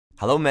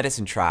Hello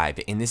Medicine Tribe.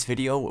 In this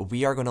video,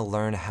 we are going to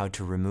learn how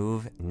to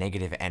remove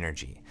negative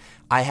energy.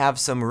 I have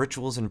some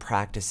rituals and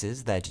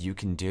practices that you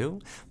can do,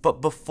 but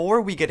before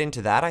we get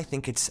into that, I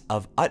think it's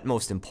of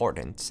utmost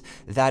importance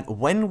that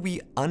when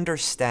we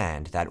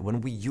understand that when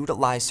we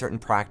utilize certain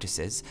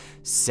practices,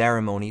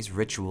 ceremonies,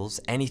 rituals,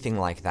 anything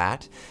like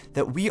that,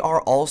 that we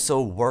are also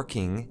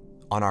working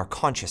on our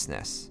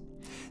consciousness.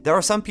 There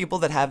are some people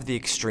that have the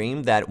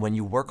extreme that when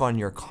you work on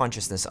your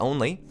consciousness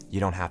only, you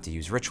don't have to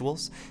use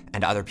rituals,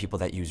 and other people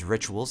that use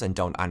rituals and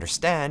don't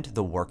understand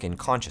the work in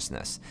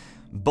consciousness.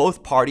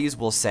 Both parties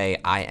will say,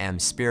 I am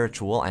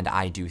spiritual and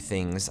I do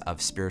things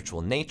of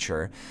spiritual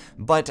nature,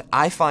 but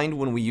I find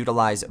when we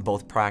utilize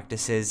both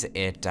practices,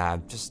 it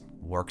just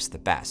works the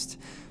best.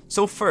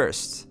 So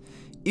first,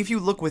 if you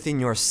look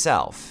within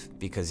yourself,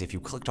 because if you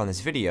clicked on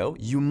this video,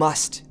 you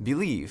must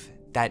believe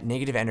that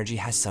negative energy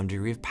has some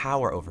degree of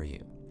power over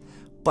you.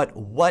 But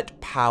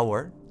what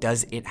power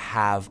does it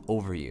have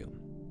over you?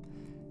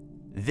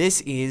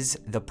 This is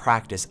the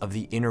practice of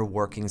the inner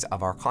workings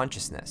of our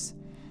consciousness.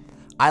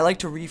 I like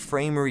to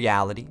reframe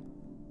reality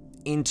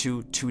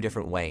into two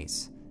different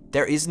ways.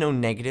 There is no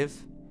negative,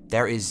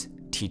 there is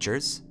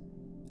teachers,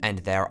 and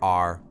there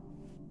are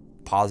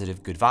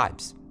positive good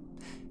vibes.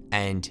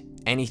 And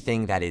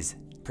anything that is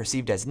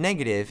perceived as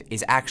negative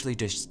is actually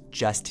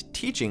just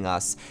teaching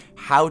us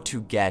how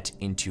to get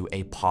into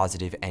a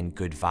positive and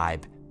good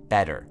vibe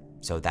better,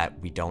 so that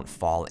we don't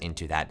fall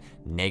into that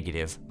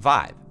negative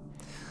vibe.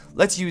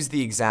 Let's use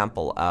the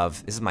example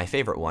of, this is my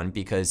favorite one,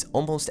 because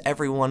almost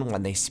everyone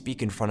when they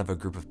speak in front of a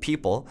group of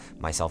people,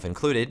 myself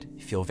included,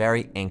 feel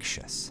very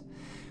anxious.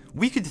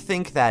 We could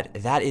think that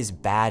that is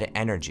bad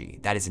energy,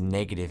 that is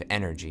negative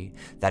energy,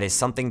 that is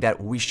something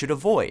that we should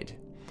avoid.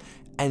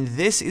 And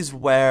this is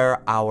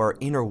where our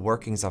inner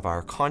workings of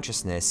our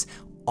consciousness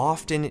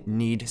often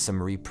need some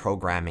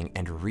reprogramming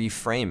and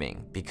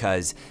reframing,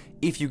 because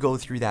if you go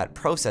through that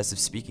process of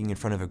speaking in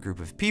front of a group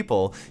of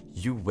people,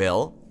 you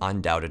will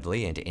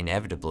undoubtedly and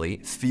inevitably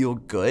feel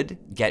good,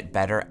 get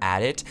better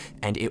at it,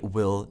 and it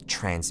will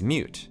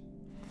transmute.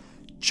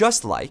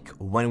 Just like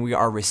when we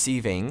are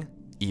receiving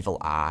evil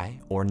eye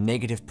or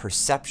negative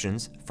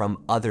perceptions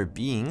from other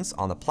beings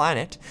on the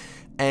planet,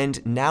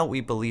 and now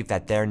we believe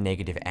that their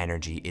negative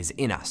energy is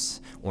in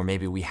us, or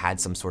maybe we had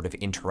some sort of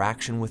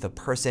interaction with a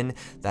person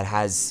that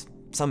has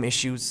some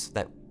issues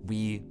that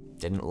we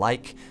didn't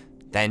like.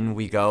 Then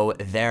we go,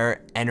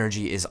 their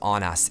energy is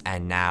on us,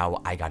 and now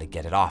I gotta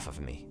get it off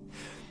of me.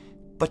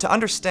 But to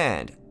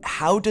understand,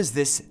 how does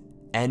this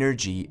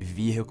energy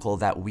vehicle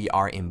that we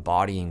are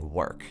embodying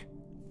work?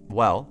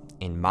 Well,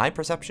 in my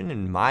perception,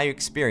 in my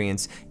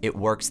experience, it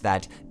works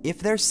that if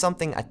there's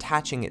something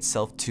attaching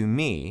itself to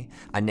me,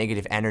 a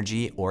negative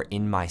energy, or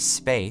in my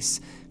space,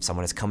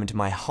 someone has come into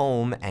my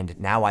home and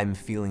now I'm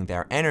feeling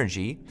their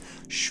energy,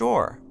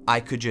 sure,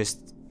 I could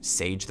just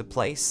sage the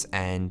place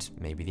and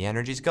maybe the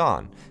energy's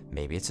gone.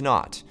 Maybe it's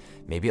not.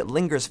 Maybe it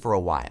lingers for a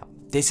while.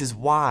 This is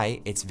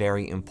why it's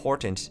very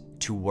important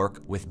to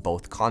work with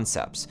both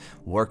concepts,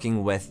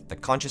 working with the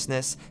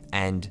consciousness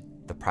and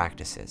the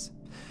practices.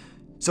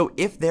 So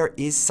if there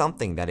is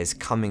something that is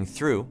coming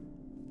through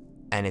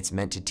and it's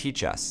meant to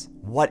teach us,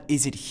 what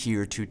is it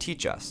here to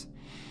teach us?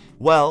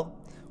 Well,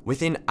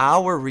 within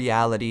our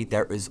reality,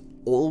 there is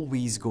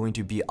always going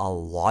to be a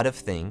lot of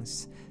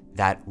things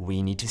that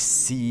we need to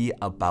see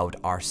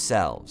about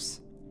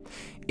ourselves.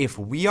 If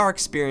we are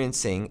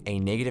experiencing a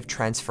negative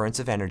transference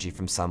of energy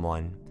from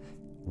someone,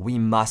 we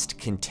must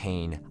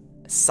contain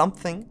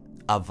something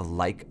of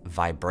like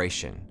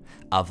vibration,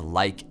 of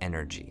like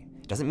energy.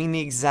 It doesn't mean the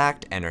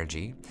exact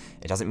energy.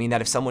 It doesn't mean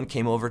that if someone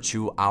came over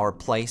to our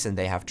place and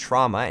they have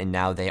trauma and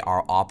now they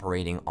are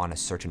operating on a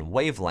certain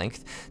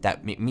wavelength,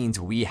 that means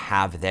we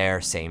have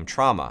their same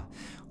trauma.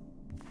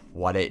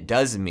 What it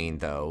does mean,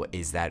 though,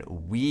 is that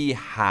we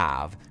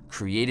have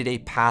created a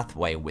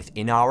pathway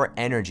within our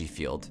energy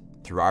field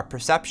through our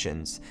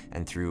perceptions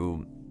and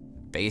through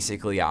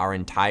basically our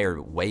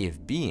entire way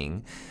of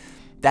being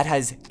that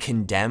has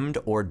condemned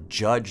or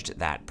judged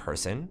that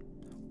person,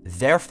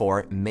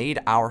 therefore made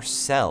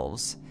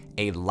ourselves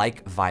a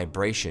like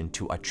vibration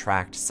to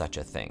attract such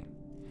a thing.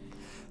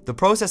 The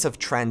process of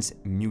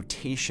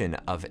transmutation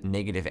of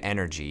negative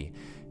energy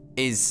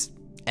is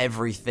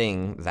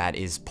everything that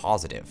is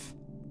positive.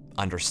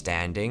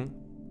 Understanding,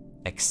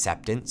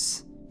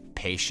 acceptance,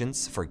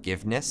 patience,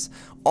 forgiveness,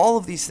 all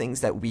of these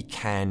things that we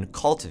can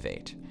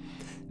cultivate.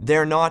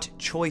 They're not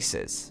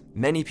choices.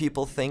 Many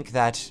people think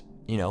that,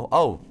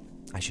 oh,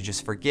 I should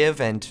just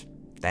forgive and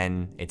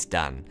then it's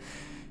done.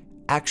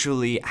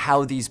 Actually,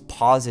 how these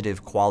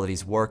positive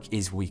qualities work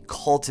is we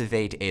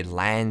cultivate a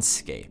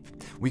landscape.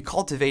 We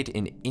cultivate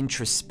an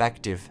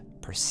introspective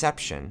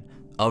perception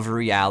of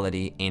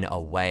reality in a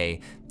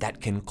way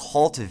that can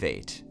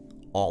cultivate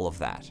all of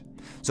that.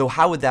 So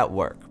how would that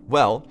work?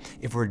 Well,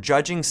 if we're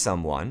judging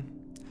someone,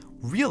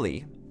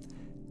 really,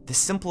 the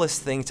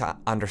simplest thing to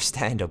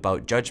understand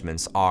about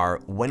judgments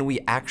are when we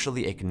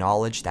actually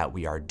acknowledge that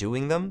we are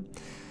doing them,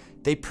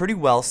 they pretty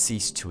well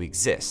cease to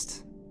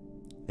exist.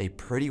 they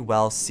pretty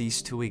well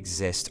cease to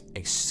exist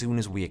as soon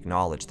as we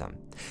acknowledge them.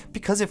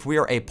 Because if we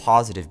are a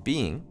positive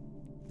being,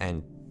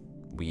 and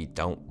we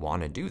don't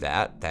want to do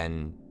that,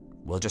 then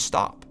we'll just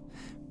stop.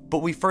 But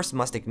we first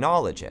must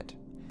acknowledge it.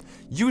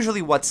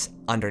 Usually what's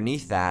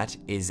underneath that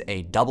is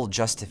a double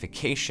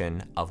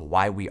justification of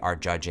why we are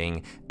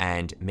judging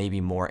and maybe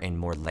more and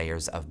more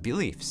layers of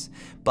beliefs.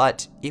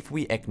 But if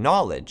we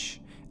acknowledge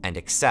and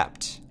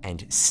accept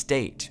and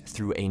state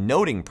through a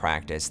noting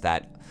practice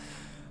that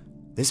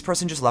this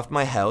person just left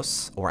my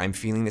house, or I'm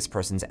feeling this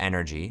person's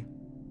energy,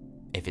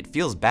 if it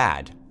feels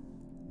bad,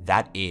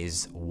 that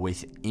is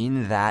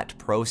within that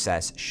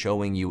process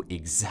showing you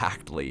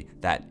exactly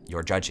that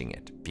you're judging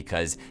it,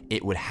 because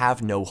it would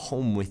have no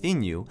home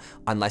within you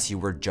unless you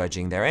were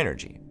judging their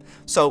energy.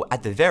 So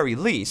at the very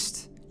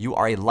least, you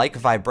are a like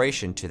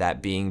vibration to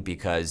that being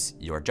because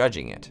you're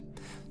judging it.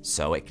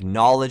 So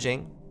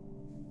acknowledging,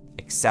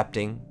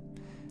 accepting,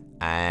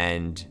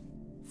 and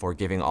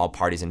forgiving all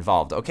parties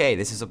involved. Okay,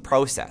 this is a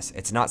process.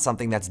 It's not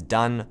something that's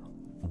done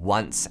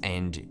once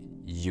and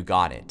you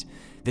got it.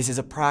 This is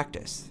a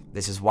practice.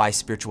 This is why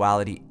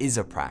spirituality is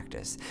a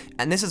practice.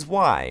 And this is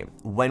why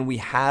when we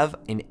have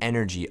an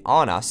energy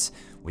on us,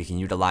 we can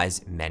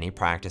utilize many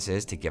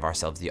practices to give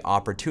ourselves the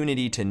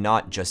opportunity to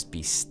not just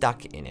be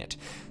stuck in it.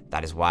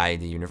 That is why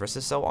the universe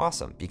is so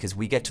awesome, because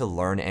we get to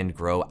learn and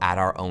grow at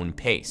our own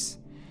pace.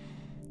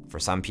 For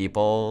some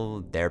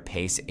people, their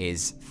pace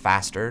is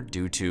faster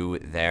due to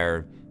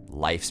their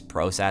life's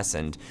process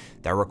and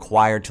they're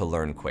required to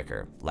learn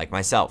quicker, like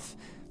myself.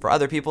 For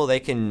other people,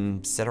 they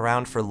can sit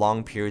around for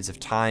long periods of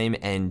time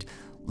and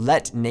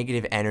let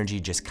negative energy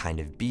just kind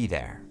of be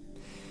there.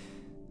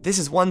 This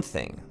is one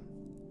thing.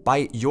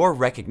 By your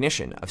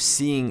recognition of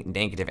seeing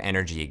negative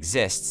energy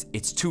exists,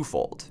 it's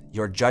twofold.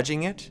 You're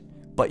judging it,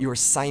 but you're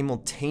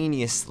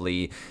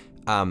simultaneously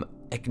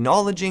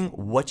acknowledging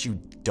what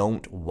you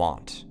don't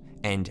want,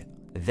 and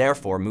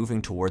therefore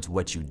moving towards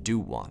what you do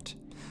want.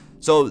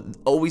 So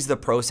always the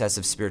process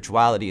of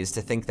spirituality is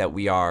to think that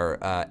we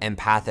are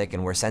empathic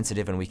and we're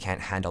sensitive and we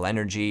can't handle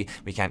energy.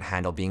 We can't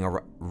handle being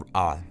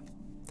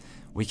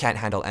we can't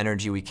handle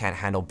energy. We can't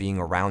handle being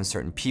around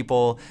certain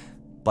people.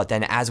 But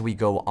then as we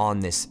go on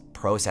this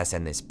process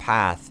and this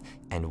path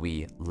and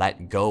we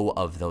let go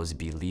of those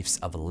beliefs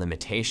of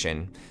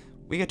limitation,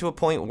 we get to a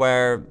point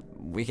where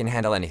we can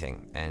handle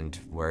anything and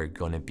we're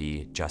going to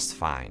be just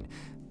fine.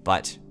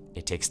 But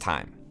it takes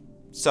time.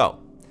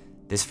 So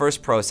this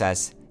first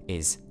process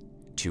is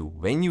to,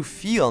 when you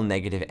feel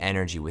negative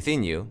energy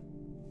within you,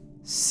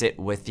 sit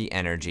with the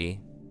energy,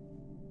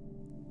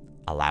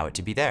 allow it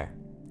to be there.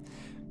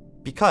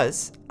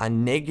 Because a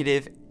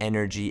negative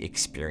energy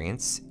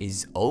experience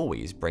is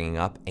always bringing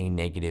up a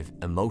negative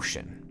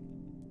emotion.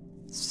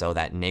 So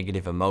that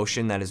negative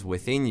emotion that is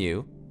within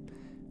you,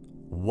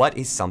 what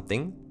is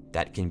something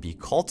that can be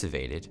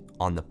cultivated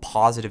on the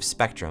positive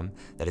spectrum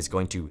that is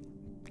going to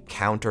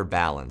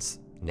counterbalance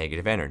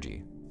negative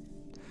energy?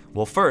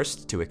 Well,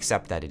 first, to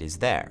accept that it is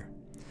there.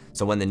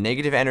 So when the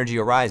negative energy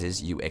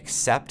arises, you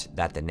accept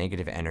that the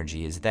negative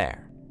energy is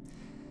there.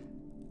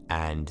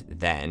 And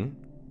then,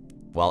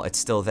 well, it's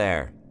still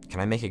there. Can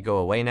I make it go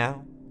away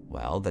now?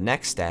 Well, the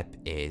next step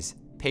is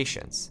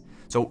patience.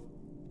 So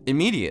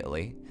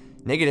immediately,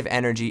 negative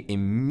energy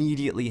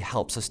immediately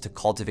helps us to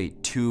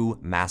cultivate two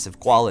massive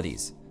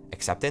qualities: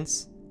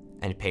 acceptance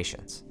and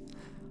patience.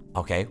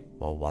 Okay,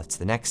 well, what's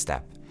the next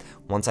step?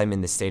 Once I'm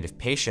in the state of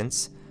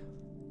patience,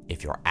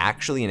 if you're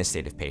actually in a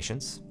state of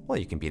patience, well,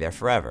 you can be there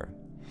forever.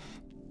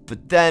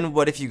 But then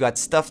what if you got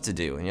stuff to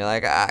do and you're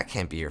like, I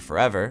can't be here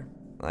forever.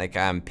 Like,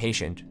 I'm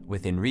patient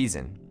within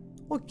reason.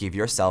 Well, give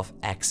yourself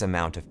X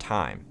amount of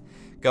time.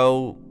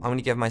 Go, I'm going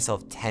to give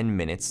myself 10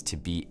 minutes to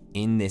be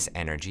in this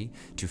energy,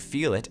 to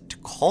feel it, to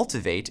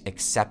cultivate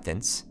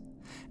acceptance,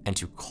 and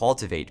to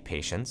cultivate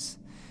patience.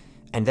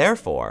 And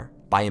therefore,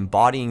 by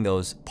embodying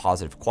those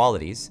positive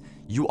qualities,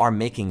 you are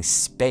making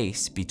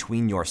space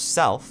between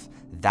yourself,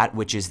 that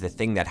which is the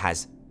thing that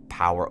has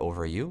power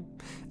over you,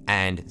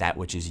 and that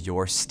which is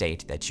your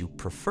state that you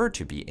prefer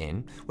to be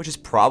in, which is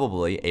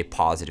probably a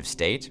positive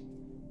state,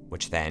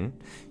 which then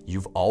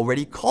you've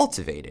already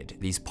cultivated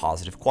these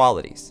positive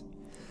qualities.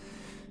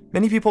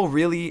 Many people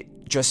really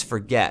just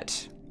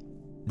forget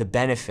the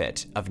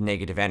benefit of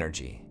negative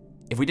energy.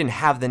 If we didn't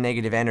have the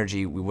negative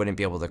energy, we wouldn't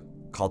be able to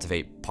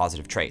cultivate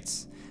positive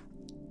traits.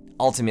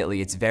 Ultimately,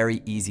 it's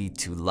very easy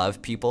to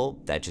love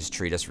people that just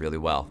treat us really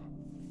well.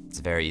 It's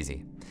very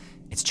easy.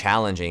 It's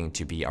challenging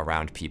to be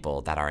around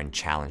people that are in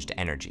challenged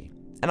energy.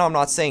 And I'm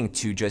not saying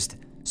to just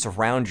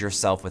surround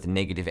yourself with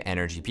negative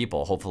energy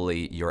people.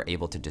 Hopefully you're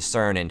able to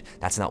discern, and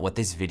that's not what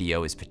this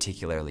video is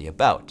particularly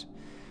about.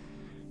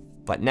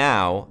 But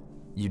now,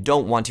 you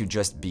don't want to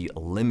just be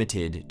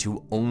limited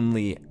to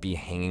only be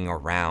hanging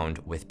around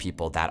with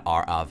people that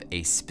are of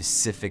a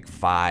specific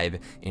vibe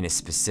in a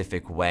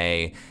specific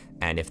way,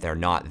 and if they're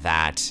not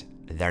that,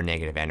 their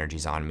negative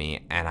energy's on me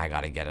and I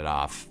gotta get it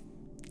off.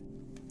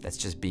 That's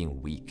just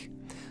being weak.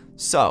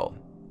 So,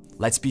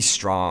 let's be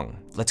strong.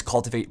 Let's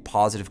cultivate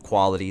positive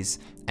qualities,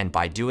 and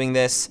by doing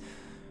this,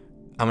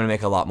 I'm gonna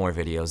make a lot more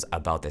videos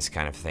about this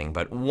kind of thing,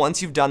 but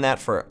once you've done that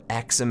for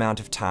X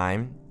amount of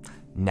time,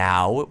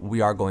 now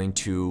we are going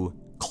to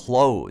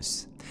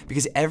close.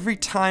 Because every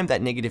time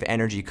that negative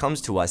energy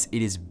comes to us,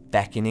 it is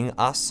beckoning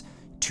us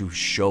to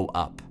show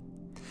up.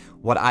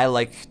 What I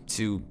like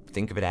to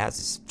think of it as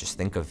is just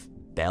think of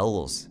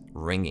bells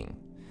ringing,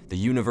 the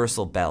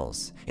universal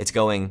bells. It's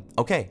going,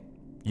 okay,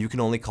 you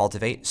can only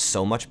cultivate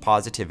so much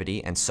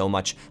positivity and so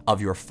much of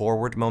your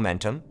forward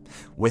momentum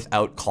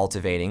without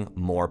cultivating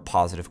more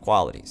positive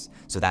qualities.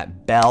 So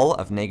that bell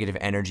of negative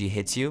energy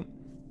hits you,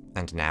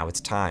 and now it's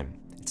time.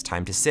 It's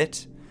time to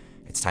sit.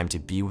 It's time to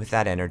be with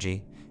that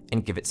energy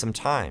and give it some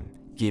time.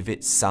 Give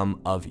it some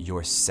of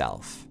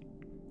yourself.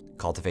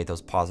 Cultivate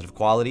those positive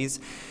qualities,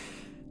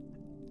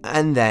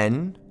 and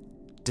then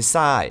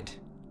decide,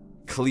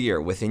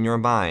 clear within your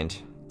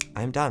mind,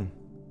 I'm done.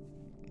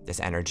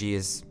 This energy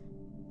is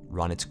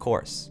run its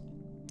course.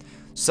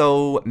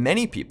 So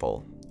many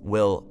people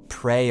will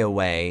pray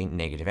away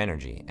negative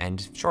energy,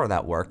 and sure,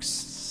 that works,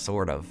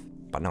 sort of,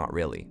 but not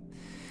really.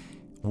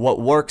 What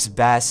works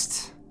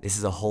best, this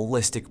is a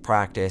holistic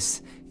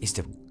practice, is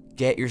to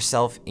get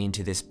yourself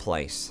into this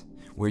place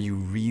where you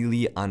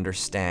really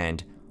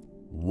understand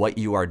what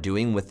you are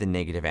doing with the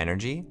negative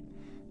energy,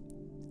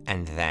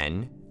 and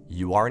then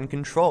you are in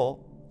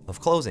control of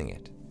closing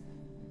it.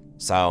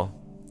 So,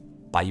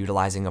 by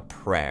utilizing a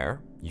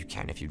prayer, you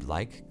can, if you'd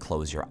like,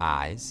 close your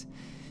eyes.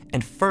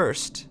 And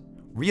first,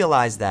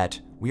 realize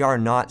that we are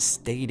not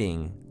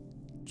stating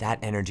that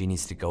energy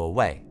needs to go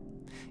away.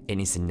 It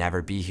needs to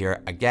never be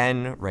here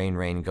again. Rain,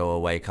 rain, go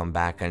away, come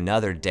back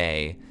another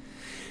day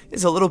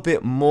is a little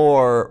bit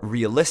more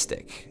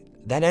realistic.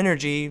 That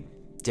energy,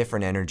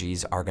 different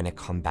energies are going to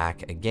come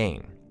back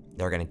again.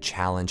 They're going to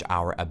challenge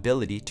our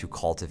ability to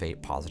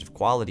cultivate positive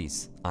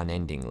qualities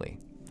unendingly.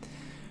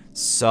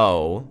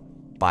 So,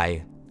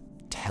 by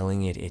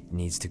telling it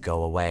needs to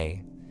go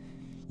away,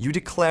 you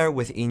declare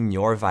within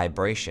your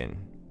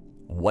vibration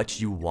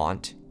what you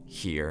want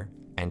here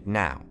and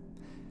now.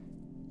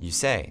 You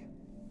say,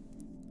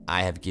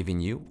 I have given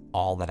you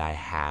all that I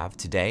have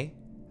today,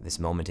 this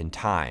moment in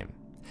time.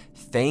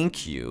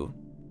 Thank you,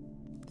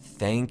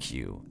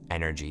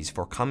 energies,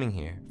 for coming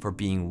here, for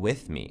being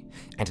with me,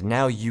 and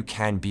now you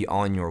can be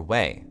on your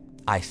way.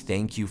 I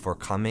thank you for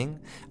coming.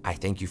 I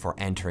thank you for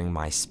entering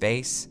my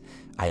space.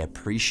 I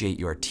appreciate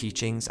your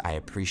teachings. I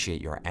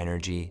appreciate your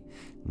energy.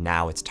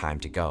 Now it's time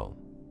to go.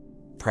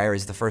 Prayer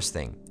is the first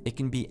thing. It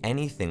can be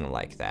anything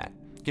like that.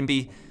 It can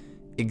be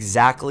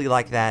exactly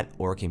like that,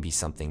 or it can be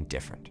something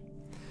different.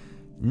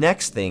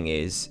 Next thing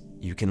is,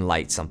 you can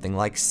light something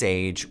like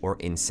sage or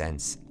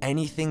incense,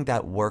 anything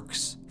that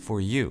works for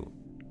you.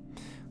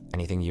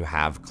 Anything you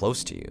have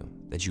close to you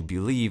that you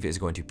believe is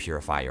going to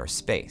purify your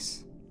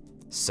space.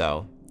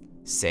 So,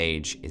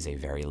 sage is a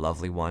very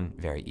lovely one,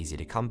 very easy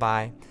to come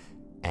by,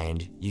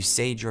 and you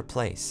sage your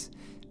place.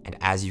 And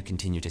as you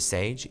continue to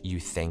sage, you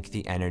thank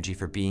the energy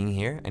for being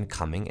here and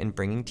coming and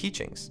bringing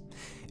teachings.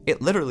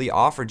 It literally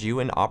offered you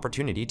an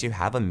opportunity to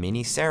have a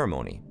mini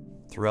ceremony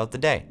throughout the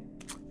day,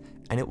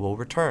 and it will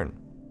return.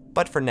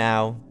 But for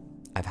now,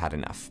 I've had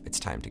enough. It's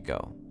time to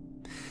go.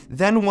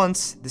 Then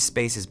once the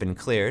space has been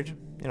cleared,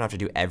 you don't have to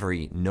do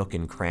every nook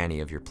and cranny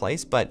of your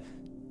place, but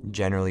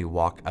generally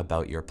walk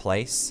about your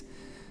place,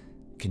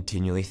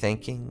 continually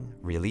thanking,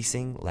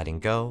 releasing, letting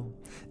go,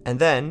 and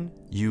then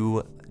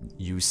you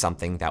use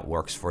something that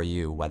works for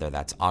you, whether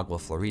that's agua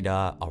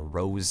florida, a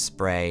rose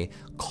spray.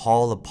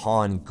 Call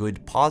upon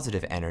good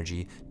positive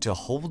energy to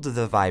hold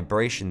the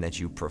vibration that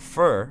you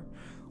prefer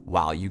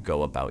while you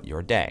go about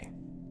your day.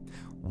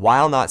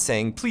 While not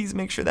saying, please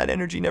make sure that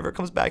energy never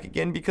comes back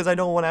again because I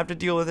don't want to have to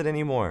deal with it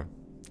anymore.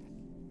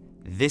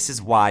 This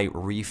is why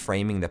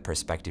reframing the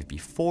perspective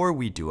before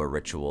we do a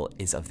ritual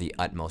is of the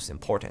utmost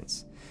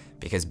importance.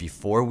 Because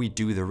before we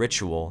do the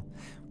ritual,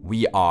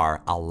 we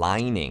are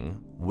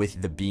aligning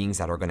with the beings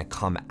that are going to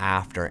come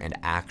after and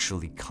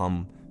actually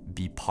come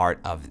be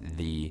part of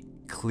the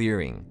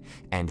clearing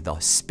and the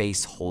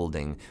space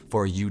holding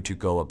for you to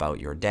go about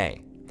your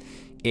day.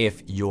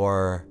 If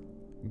you're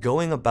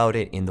going about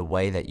it in the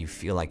way that you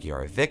feel like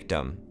you're a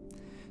victim,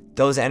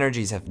 those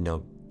energies have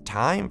no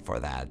time for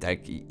that.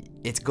 Like,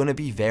 it's going to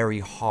be very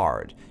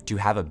hard to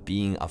have a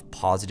being of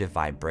positive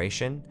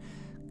vibration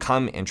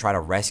come and try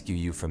to rescue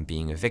you from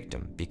being a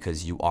victim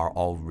because you are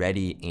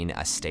already in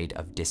a state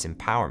of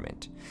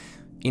disempowerment.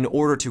 In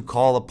order to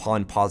call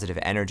upon positive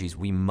energies,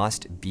 we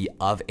must be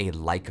of a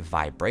like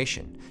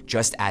vibration.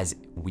 Just as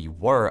we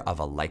were of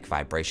a like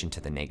vibration to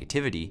the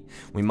negativity,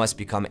 we must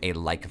become a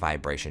like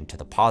vibration to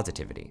the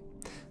positivity.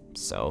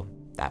 So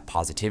that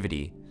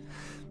positivity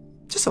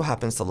just so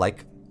happens to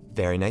like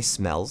very nice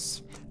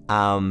smells.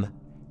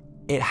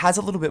 It has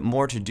a little bit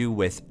more to do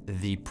with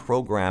the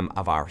program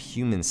of our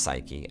human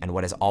psyche and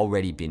what has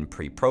already been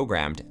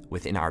pre-programmed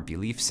within our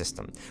belief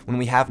system. When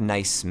we have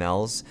nice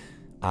smells,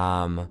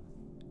 our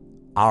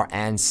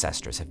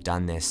ancestors have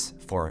done this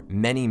for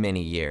many,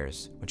 many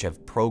years, which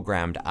have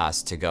programmed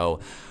us to go,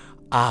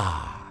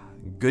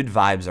 good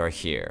vibes are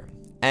here.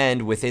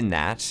 And within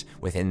that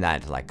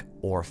like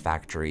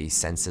olfactory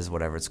senses,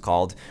 whatever it's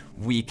called,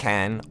 we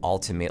can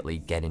ultimately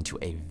get into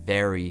a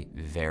very,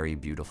 very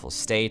beautiful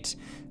state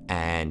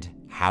and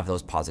have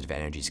those positive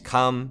energies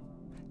come.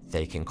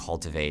 They can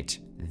cultivate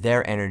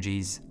their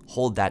energies,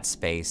 hold that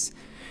space,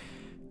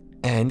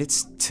 and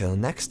it's till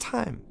next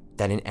time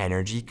that an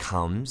energy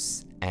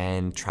comes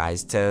and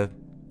tries to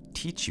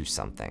teach you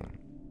something.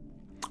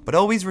 But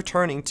always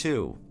returning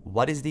to,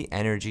 what is the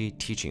energy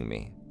teaching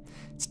me?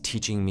 It's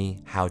teaching me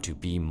how to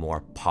be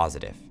more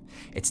positive.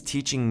 It's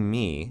teaching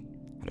me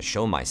how to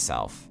show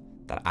myself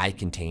that I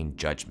contain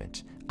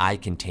judgment. I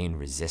contain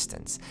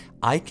resistance.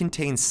 I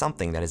contain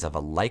something that is of a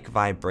like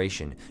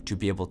vibration to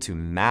be able to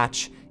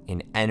match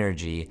an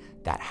energy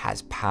that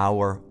has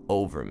power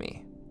over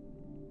me.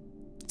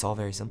 It's all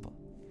very simple.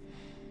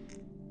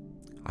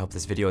 I hope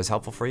this video is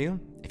helpful for you.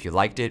 If you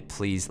liked it,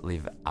 please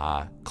leave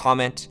a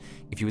comment.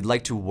 If you would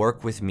like to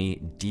work with me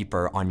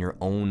deeper on your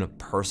own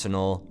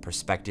personal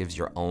perspectives,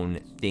 your own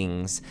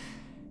things,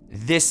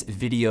 this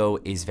video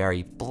is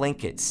very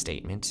blanket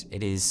statement.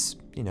 It is,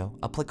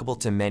 applicable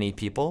to many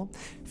people.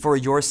 For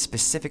your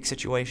specific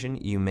situation,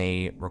 you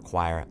may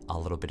require a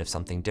little bit of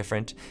something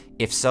different.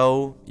 If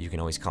so, you can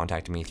always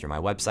contact me through my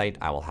website.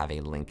 I will have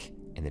a link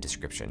in the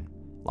description.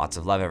 Lots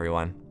of love,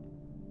 everyone.